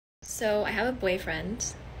So I have a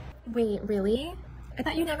boyfriend. Wait, really? I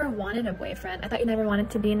thought you never wanted a boyfriend. I thought you never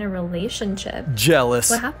wanted to be in a relationship.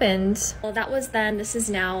 Jealous. What happened? Well, that was then, this is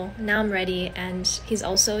now. Now I'm ready, and he's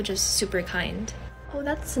also just super kind. Oh,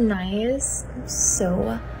 that's nice. I'm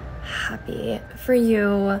so happy for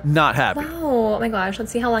you. Not happy. Wow, oh my gosh,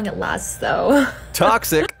 let's see how long it lasts though.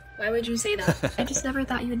 Toxic. Why would you say that? I just never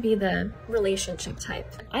thought you would be the relationship type.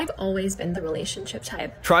 I've always been the relationship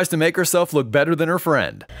type. Tries to make herself look better than her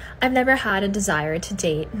friend. I've never had a desire to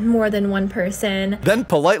date more than one person. Then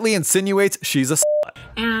politely insinuates she's a slut.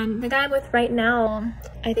 And the guy I'm with right now,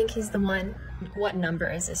 I think he's the one. What number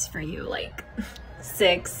is this for you? Like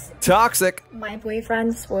 6. Toxic. My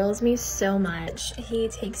boyfriend spoils me so much. He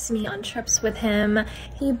takes me on trips with him.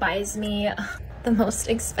 He buys me the most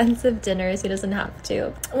expensive dinners he doesn't have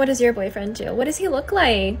to. What does your boyfriend do? What does he look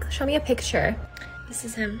like? Show me a picture. This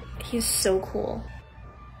is him. He's so cool.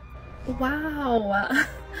 Wow.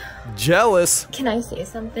 Jealous. Can I say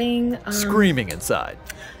something? Screaming inside.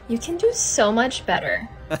 You can do so much better.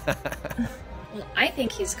 Well, I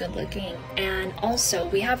think he's good looking, and also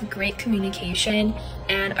we have great communication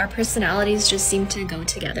and our personalities just seem to go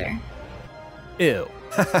together. Ew.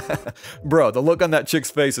 Bro, the look on that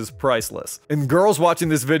chick's face is priceless. And girls watching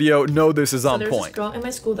this video know this is on There's point. this girl in my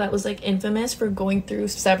school that was like infamous for going through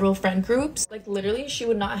several friend groups. Like literally she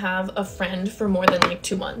would not have a friend for more than like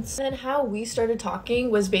 2 months. And how we started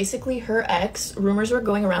talking was basically her ex, rumors were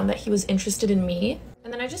going around that he was interested in me.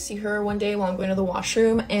 And then I just see her one day while I'm going to the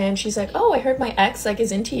washroom and she's like, oh, I heard my ex like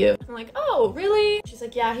is into you. I'm like, oh, really? She's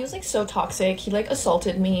like, yeah, he was like so toxic. He like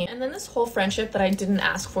assaulted me. And then this whole friendship that I didn't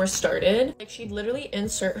ask for started. Like she'd literally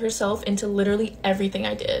insert herself into literally everything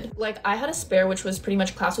I did. Like I had a spare, which was pretty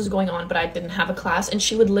much class was going on, but I didn't have a class, and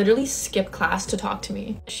she would literally skip class to talk to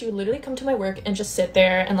me. She would literally come to my work and just sit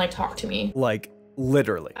there and like talk to me. Like,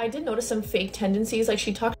 literally. I did notice some fake tendencies. Like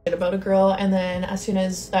she talked shit about a girl, and then as soon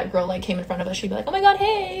as that girl like came in front of us, she'd be like, oh my god,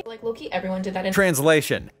 hey. Like low-key everyone did that in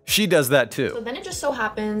Translation. She does that So too. then it just so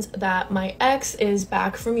happens that my ex is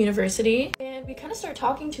back from university and we kind of start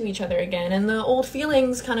talking to each other again, and the old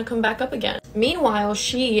feelings kind of come back up again. Meanwhile,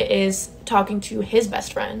 she is talking to his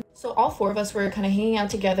best friend. So all 4 of us were kind of hanging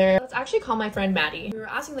out together. Let's actually call my friend Maddie. We were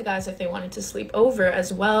asking the guys if they wanted to sleep over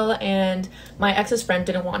as well, and my ex's friend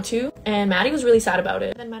didn't want to, and Maddie was really sad about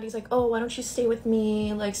it. Then Maddie's like, oh, why don't you stay with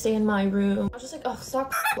me, like stay in my room. I was just like, oh,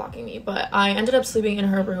 stop blocking me. But I ended up sleeping in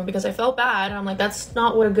her room because I felt bad, and I'm like, that's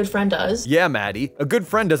not what a good friend does. Yeah, Maddie. A good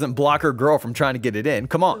friend doesn't block her girl from trying to get it in.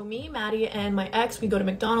 Come So on. me, Maddie, and my ex, we go to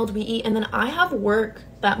McDonald's, we eat, and then I have work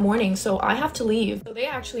that morning, so I have to leave. So they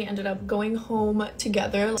actually ended up going home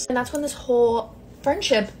together, and that's when this whole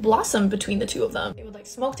friendship blossomed between the 2 of them. They would like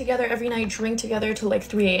smoke together every night, drink together till like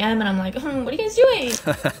 3 a.m. and I'm like, what are you guys doing?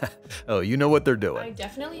 Oh, you know what they're I doing.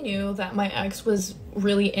 definitely knew that my ex was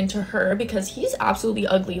really into her because he's absolutely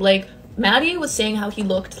ugly. Like Maddie was saying how he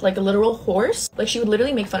looked like a literal horse. Like she would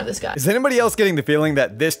literally make fun of this guy. Is anybody else getting the feeling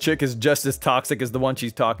that this chick is just as toxic as the one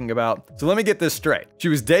she's talking about? So let me get this straight. She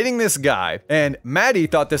was dating this guy, and Maddie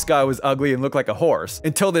thought this guy was ugly and looked like a horse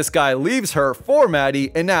until this guy leaves her for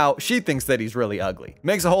Maddie, and now she thinks that he's really ugly.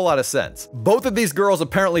 Makes a whole lot of sense. Both of these girls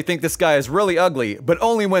apparently think this guy is really ugly, but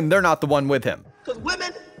only when they're not the one with him. Because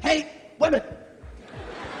women hate women.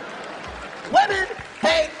 Women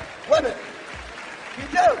hate women. You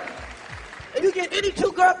do. If you get any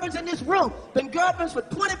 2 girlfriends in this room, been girlfriends for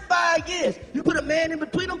 25 years, you put a man in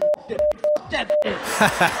between them, that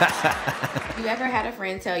You ever had a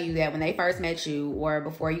friend tell you that when they first met you, or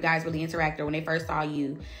before you guys really interacted, or when they first saw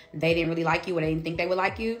you, they didn't really like you, or they didn't think they would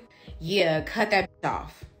like you? Yeah, cut that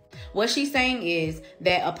off. What she's saying is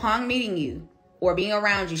that upon meeting you or being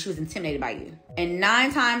around you, she was intimidated by you. And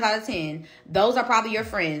 9 times out of 10, those are probably your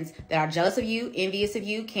friends that are jealous of you, envious of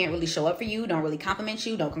you, can't really show up for you, don't really compliment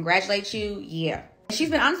you, don't congratulate you. Yeah. She's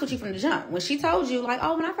been honest with you from the jump. When she told you, like,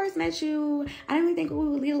 oh, when I first met you, I didn't really think we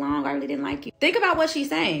would get along. I really didn't like you. Think about what she's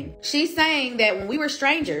saying. She's saying that when we were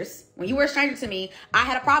strangers, when you were a stranger to me, I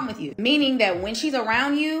had a problem with you. Meaning that when she's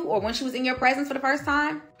around you or when she was in your presence for the first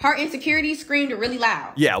time, her insecurities screamed really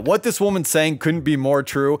loud. Yeah, what this woman's saying couldn't be more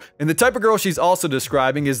true. And the type of girl she's also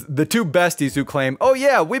describing is the 2 besties who claim, oh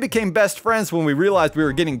yeah, we became best friends when we realized we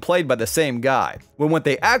were getting played by the same guy. When what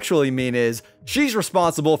they actually mean is, she's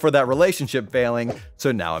responsible for that relationship failing,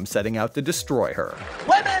 so now I'm setting out to destroy her.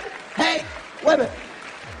 women hate women.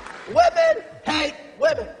 Women hate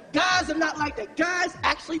women. Guys are not like that. Guys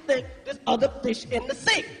actually think there's other fish in the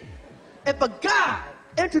sea. If a guy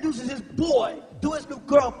introduces his boy to his new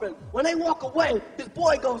girlfriend, when they walk away, his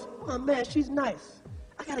boy goes, oh man, she's nice.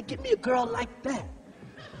 I gotta get me a girl like that.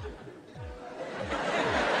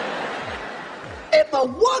 If a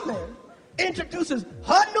woman introduces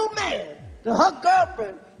her new man to her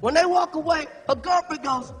girlfriend. When they walk away, her girlfriend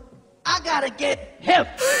goes, I gotta get him.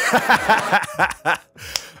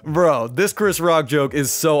 Bro, this Chris Rock joke is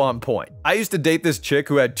so on point. I used to date this chick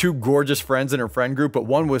who had two gorgeous friends in her friend group, but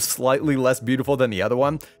one was slightly less beautiful than the other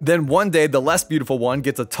one. Then one day, the less beautiful one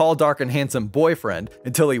gets a tall, dark, and handsome boyfriend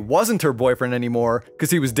until he wasn't her boyfriend anymore because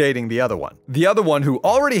he was dating the other one. The other one who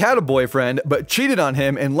already had a boyfriend but cheated on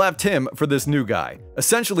him and left him for this new guy,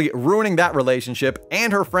 essentially ruining that relationship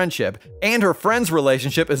and her friendship and her friend's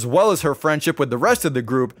relationship as well as her friendship with the rest of the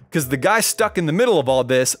group because the guy stuck in the middle of all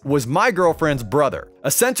this was my girlfriend's brother,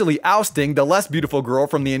 essentially ousting the less beautiful girl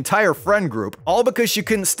from the entire friend group, all because she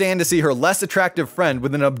couldn't stand to see her less attractive friend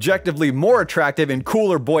with an objectively more attractive and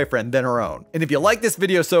cooler boyfriend than her own. And if you like this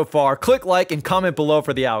video so far, click like and comment below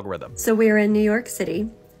for the algorithm. So we were in New York City,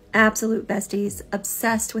 absolute besties,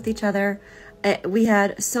 obsessed with each other. We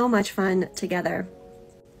had so much fun together.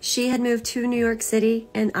 She had moved to New York City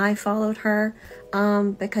and I followed her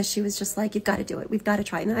because she was just like, you've got to do it. We've got to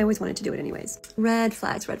try it. And I always wanted to do it anyways. Red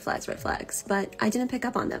flags, red flags, red flags. But I didn't pick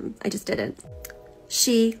up on them. I just didn't.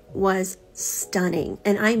 She was stunning.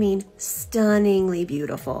 And I mean stunningly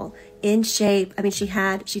beautiful. In shape. I mean, she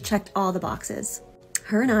checked all the boxes.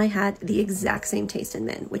 Her and I had the exact same taste in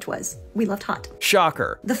men, which was, we loved hot.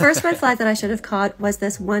 Shocker. The first red flag that I should have caught was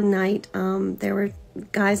this one night. There were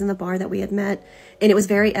guys in the bar that we had met, and it was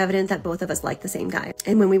very evident that both of us liked the same guy.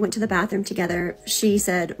 And when we went to the bathroom together, she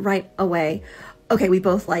said right away, okay, we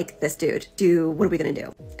both like this dude. What are we gonna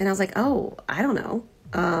do? And I was like, oh, I don't know.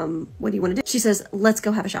 What do you want to do? She says, let's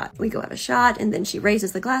go have a shot. We go have a shot, and then she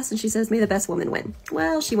raises the glass and she says, may the best woman win.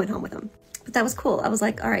 Well, she went home with him. But that was cool. I was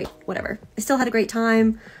like, all right, whatever. I still had a great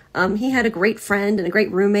time. He had a great friend and a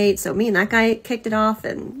great roommate. So me and that guy kicked it off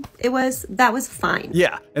and that was fine.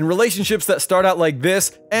 Yeah, and relationships that start out like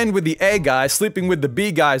this end with the A guy sleeping with the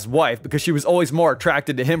B guy's wife because she was always more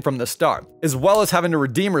attracted to him from the start, as well as having to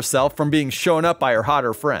redeem herself from being shown up by her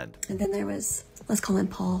hotter friend. And then there was, let's call him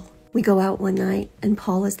Paul. We go out one night and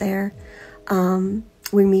Paul is there.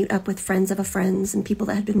 We meet up with friends of a friend's and people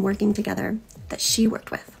that had been working together that she worked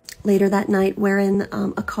with. Later that night, we're in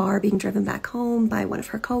a car being driven back home by one of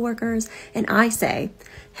her coworkers, and I say,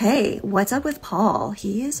 hey, what's up with Paul?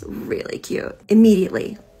 He is really cute.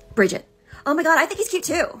 Immediately, Bridget, oh my God, I think he's cute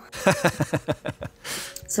too.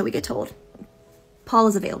 So we get told, Paul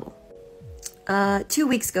is available. 2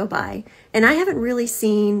 weeks go by, and I haven't really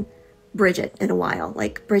seen Bridget in a while.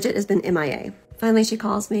 Like, Bridget has been MIA. Finally, she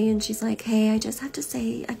calls me, and she's like, hey, I have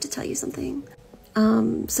to tell you something.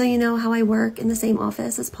 So you know how I work in the same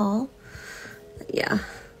office as Paul? Yeah.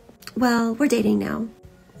 Well, we're dating now.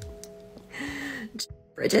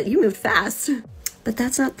 Bridget, you moved fast. But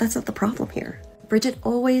that's not the problem here. Bridget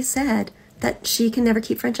always said that she can never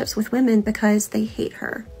keep friendships with women because they hate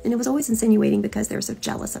her. And it was always insinuating because they're so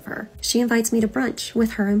jealous of her. She invites me to brunch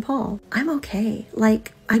with her and Paul. I'm okay.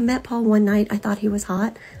 Like, I met Paul one night. I thought he was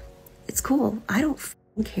hot. It's cool. I don't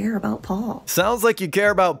care about Paul. Sounds like you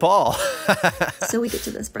care about Paul. So we get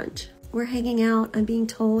to this brunch. We're hanging out. I'm being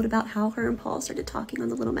told about how her and Paul started talking on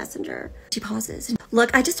the little messenger. She pauses.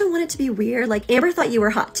 Look, I just don't want it to be weird. Like, Amber thought you were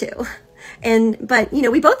hot too. But you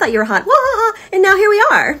know, we both thought you were hot. Wah! And now here we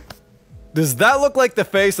are. Does that look like the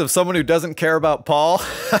face of someone who doesn't care about Paul?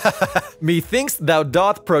 Methinks thou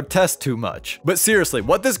doth protest too much. But seriously,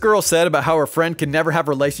 what this girl said about how her friend can never have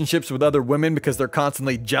relationships with other women because they're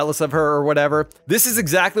constantly jealous of her or whatever, this is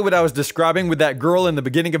exactly what I was describing with that girl in the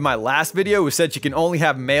beginning of my last video who said she can only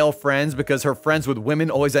have male friends because her friends with women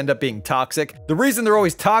always end up being toxic. The reason they're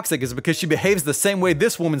always toxic is because she behaves the same way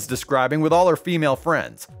this woman's describing with all her female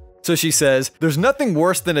friends. So she says, there's nothing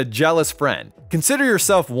worse than a jealous friend. Consider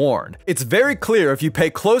yourself warned. It's very clear if you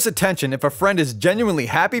pay close attention if a friend is genuinely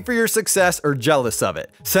happy for your success or jealous of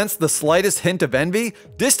it. Sense the slightest hint of envy?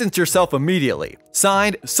 Distance yourself immediately.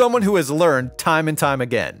 Signed, someone who has learned time and time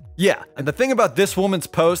again. Yeah, and the thing about this woman's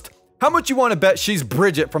post, how much you want to bet she's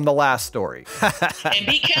Bridget from the last story? And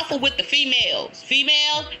be careful with the females.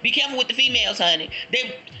 Females, be careful with the females, honey.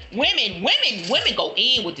 Women go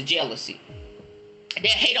in with the jealousy. They'll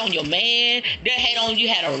hate on your man. They'll hate on you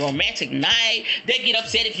had a romantic night. They get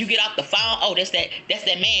upset if you get off the phone. Oh, that's that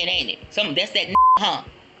man, ain't it? That's that huh?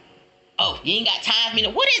 Oh, you ain't got time for me.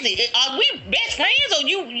 What is it? Are we best friends or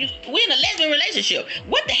we're in a lesbian relationship?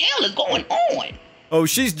 What the hell is going on? Oh,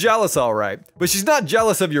 she's jealous, all right. But she's not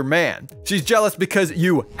jealous of your man. She's jealous because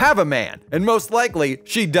you have a man. And most likely,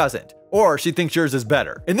 she doesn't. Or she thinks yours is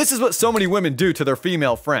better. And this is what so many women do to their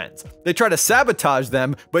female friends. They try to sabotage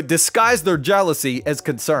them, but disguise their jealousy as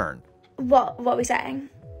concern. What are we saying?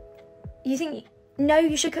 You think, no,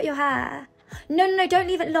 you should cut your hair. No, don't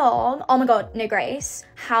leave it long. Oh my god, no, Grace.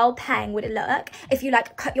 How pang would it look if you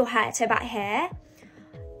like cut your hair to about here?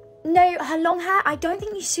 No, her long hair, I don't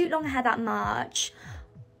think you suit long hair that much.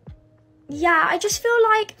 Yeah, I just feel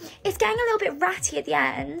like it's getting a little bit ratty at the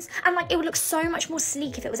ends, and like it would look so much more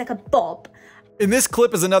sleek if it was like a bob. And this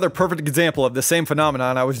clip is another perfect example of the same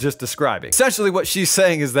phenomenon I was just describing. Essentially what she's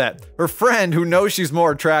saying is that her friend, who knows she's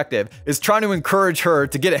more attractive, is trying to encourage her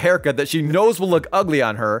to get a haircut that she knows will look ugly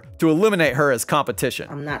on her to eliminate her as competition.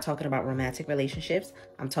 I'm not talking about romantic relationships.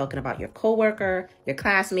 I'm talking about your coworker, your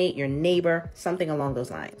classmate, your neighbor, something along those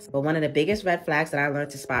lines. But one of the biggest red flags that I learned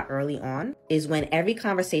to spot early on is when every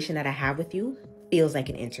conversation that I have with you feels like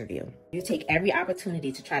an interview. You take every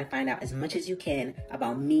opportunity to try to find out as much as you can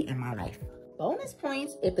about me and my life. Bonus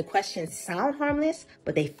points if the questions sound harmless,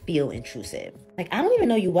 but they feel intrusive. Like, I don't even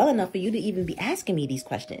know you well enough for you to even be asking me these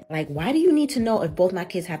questions. Like, why do you need to know if both my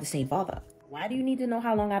kids have the same father? Why do you need to know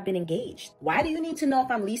how long I've been engaged? Why do you need to know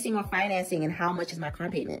if I'm leasing or financing and how much is my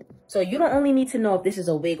car payment? So you don't only need to know if this is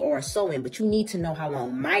a wig or a sew-in, but you need to know how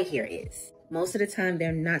long my hair is. Most of the time,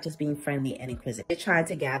 they're not just being friendly and inquisitive. They're trying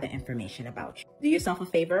to gather information about you. Do yourself a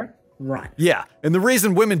favor. Run. Yeah, and the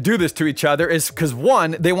reason women do this to each other is because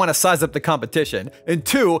 1, they want to size up the competition, and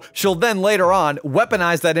 2, she'll then later on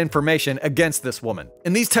weaponize that information against this woman.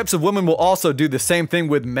 And these types of women will also do the same thing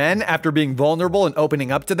with men after being vulnerable and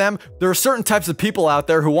opening up to them. There are certain types of people out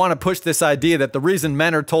there who want to push this idea that the reason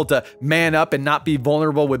men are told to man up and not be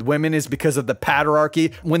vulnerable with women is because of the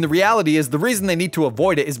patriarchy, when the reality is the reason they need to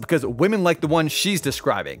avoid it is because women like the one she's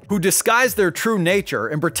describing, who disguise their true nature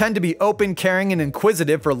and pretend to be open, caring, and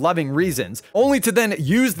inquisitive for loving reasons, only to then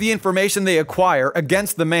use the information they acquire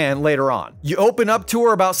against the man later on. You open up to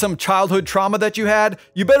her about some childhood trauma that you had,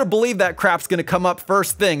 you better believe that crap's gonna come up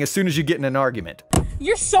first thing as soon as you get in an argument.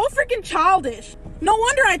 You're so freaking childish. No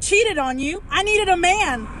wonder I cheated on you. I needed a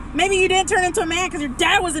man. Maybe you didn't turn into a man because your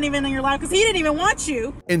dad wasn't even in your life because he didn't even want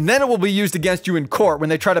you. And then it will be used against you in court when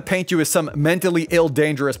they try to paint you as some mentally ill,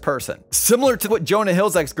 dangerous person. Similar to what Jonah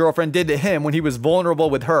Hill's ex-girlfriend did to him when he was vulnerable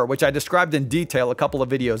with her, which I described in detail a couple of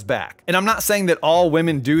videos back. And I'm not saying that all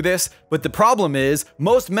women do this, but the problem is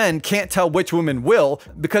most men can't tell which women will,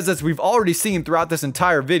 because as we've already seen throughout this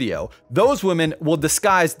entire video, those women will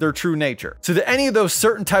disguise their true nature. So to any of those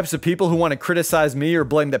certain types of people who want to criticize me or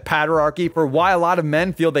blame the patriarchy for why a lot of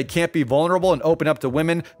men feel they can't be vulnerable and open up to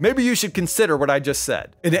women, maybe you should consider what I just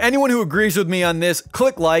said. And to anyone who agrees with me on this,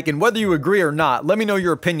 click like, and whether you agree or not, let me know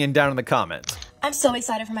your opinion down in the comments. I'm so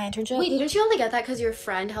excited for my internship. Wait, didn't you only get that because your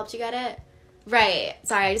friend helped you get it? Right.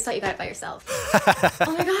 Sorry, I just thought you got it by yourself.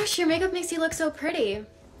 Oh my gosh, your makeup makes you look so pretty.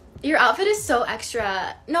 Your outfit is so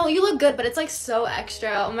extra. No, you look good, but it's like so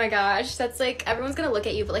extra. Oh my gosh, that's like, everyone's gonna look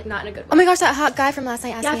at you, but like not in a good way. Oh my gosh, that hot guy from last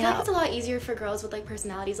night asked Yeah, I me feel out. like it's a lot easier for girls with like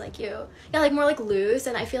personalities like you. Yeah, like more like loose,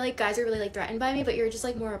 and I feel like guys are really like threatened by me, but you're just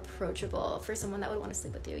like more approachable for someone that would want to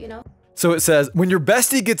sleep with you, you know? So it says, when your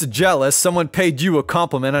bestie gets jealous, someone paid you a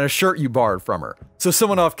compliment on a shirt you borrowed from her. So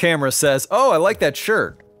someone off camera says, oh, I like that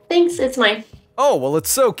shirt. Thanks, it's mine. Oh, well,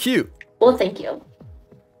 it's so cute. Well, thank you.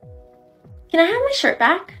 Can I have my shirt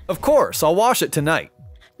back? Of course, I'll wash it tonight.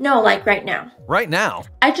 No, like right now. Right now?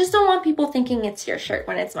 I just don't want people thinking it's your shirt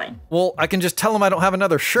when it's mine. Well, I can just tell them I don't have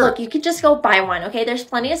another shirt. Look, you could just go buy one, okay? There's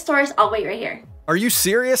plenty of stores. I'll wait right here. Are you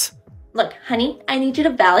serious? Look, honey, I need you to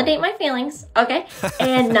validate my feelings, okay?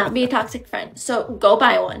 And not be a toxic friend. So go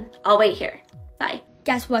buy one. I'll wait here. Bye.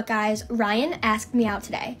 Guess what, guys? Ryan asked me out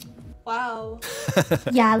today. Wow.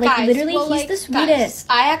 Yeah, like Guys, literally, well, he's like, the sweetest.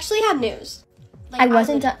 Guys, I actually have news. Like, I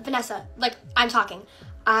wasn't Vanessa, like, I'm talking.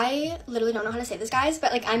 I literally don't know how to say this, guys,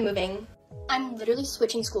 but like, I'm moving. I'm literally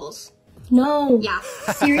switching schools. No. Yeah.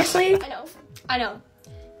 Seriously? I know.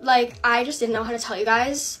 Like, I just didn't know how to tell you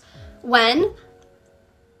guys when.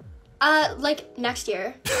 Like, next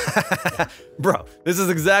year. Bro, this is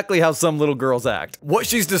exactly how some little girls act. What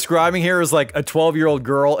she's describing here is like a 12-year-old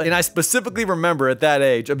girl, and I specifically remember at that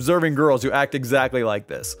age observing girls who act exactly like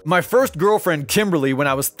this. My first girlfriend, Kimberly, when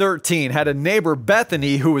I was 13, had a neighbor,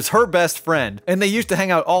 Bethany, who was her best friend, and they used to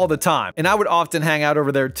hang out all the time, and I would often hang out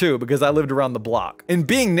over there too because I lived around the block. And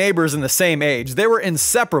being neighbors in the same age, they were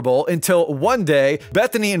inseparable until one day,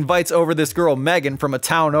 Bethany invites over this girl, Megan, from a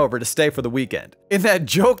town over to stay for the weekend. In that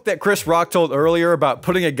joke that Chris Rock told earlier about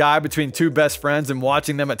putting a guy between two best friends and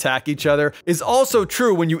watching them attack each other is also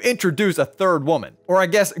true when you introduce a third woman. Or I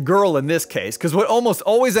guess girl in this case, because what almost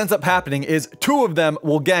always ends up happening is two of them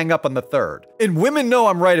will gang up on the third. And women know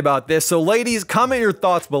I'm right about this, so ladies, comment your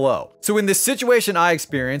thoughts below. So in this situation I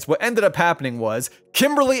experienced, what ended up happening was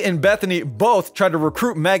Kimberly and Bethany both tried to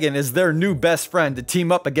recruit Megan as their new best friend to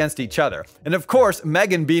team up against each other. And of course,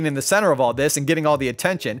 Megan, being in the center of all this and getting all the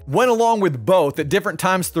attention, went along with both at different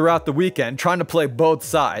times throughout the weekend, trying to play both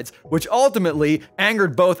sides, which ultimately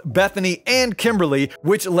angered both Bethany and Kimberly,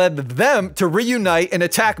 which led them to reunite and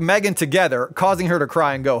attack Megan together, causing her to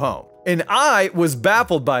cry and go home. And I was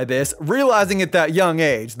baffled by this, realizing at that young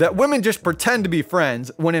age that women just pretend to be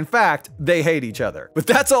friends when in fact they hate each other. But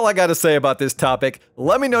that's all I got to say about this topic.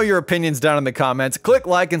 Let me know your opinions down in the comments. Click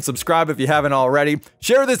like and subscribe if you haven't already.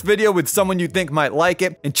 Share this video with someone you think might like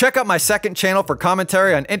it. And check out my second channel for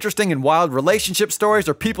commentary on interesting and wild relationship stories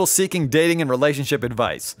or people seeking dating and relationship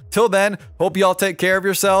advice. Till then, hope you all take care of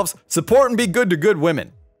yourselves, support and be good to good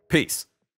women. Peace.